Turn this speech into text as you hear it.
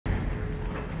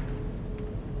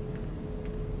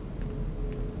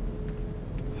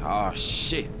Oh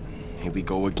shit. Here we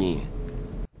go again.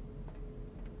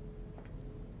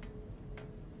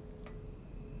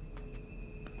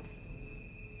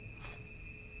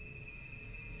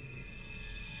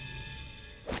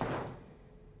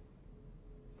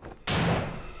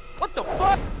 What the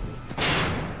fuck?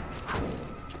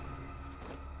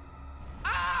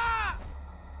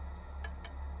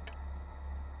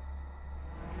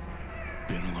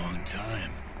 Been a long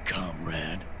time,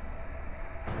 comrade.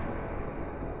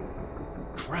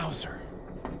 Krauser.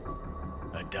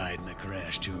 I died in a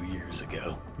crash 2 years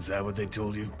ago. Is that what they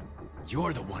told you?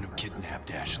 You're the one who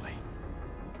kidnapped Ashley.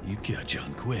 You got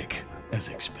on quick, as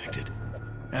expected.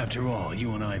 After all,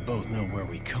 you and I both know where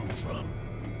we come from.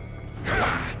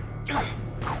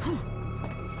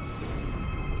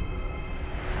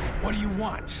 What do you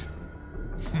want?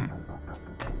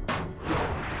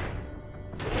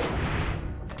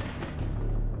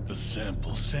 The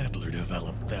sample Sadler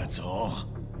developed, that's all.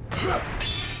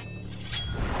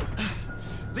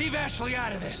 Leave Ashley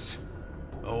out of this!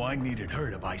 Oh, I needed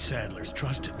her to buy Sadler's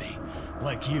trust in me.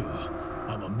 Like you,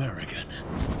 I'm American.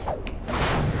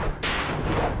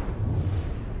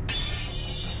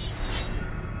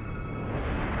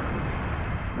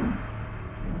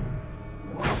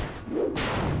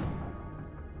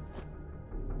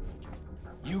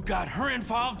 You got her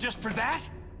involved just for that?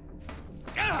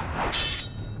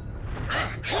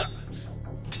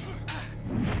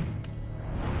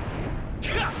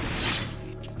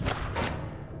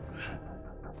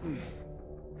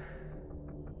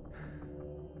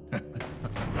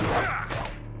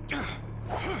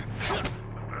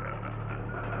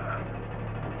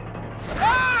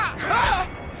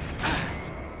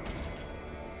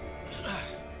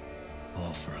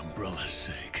 All for Umbrella's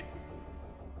sake.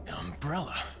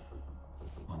 Umbrella?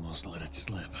 Almost let it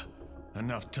slip.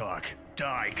 Enough talk.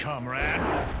 Die, comrade!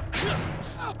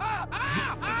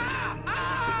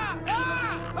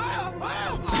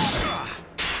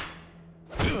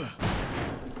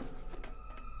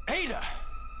 Ada!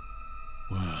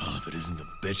 Well, if it isn't the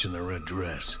bitch in the red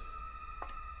dress.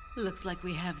 Looks like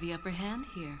we have the upper hand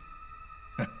here.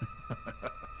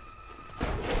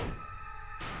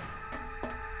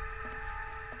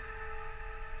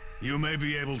 You may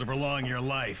be able to prolong your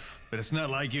life, but it's not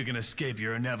like you can escape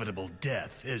your inevitable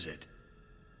death, is it?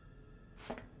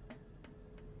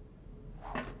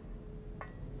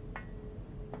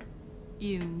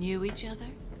 You knew each other?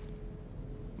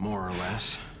 More or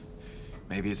less.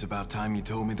 Maybe it's about time you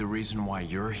told me the reason why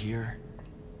you're here.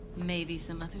 Maybe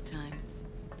some other time.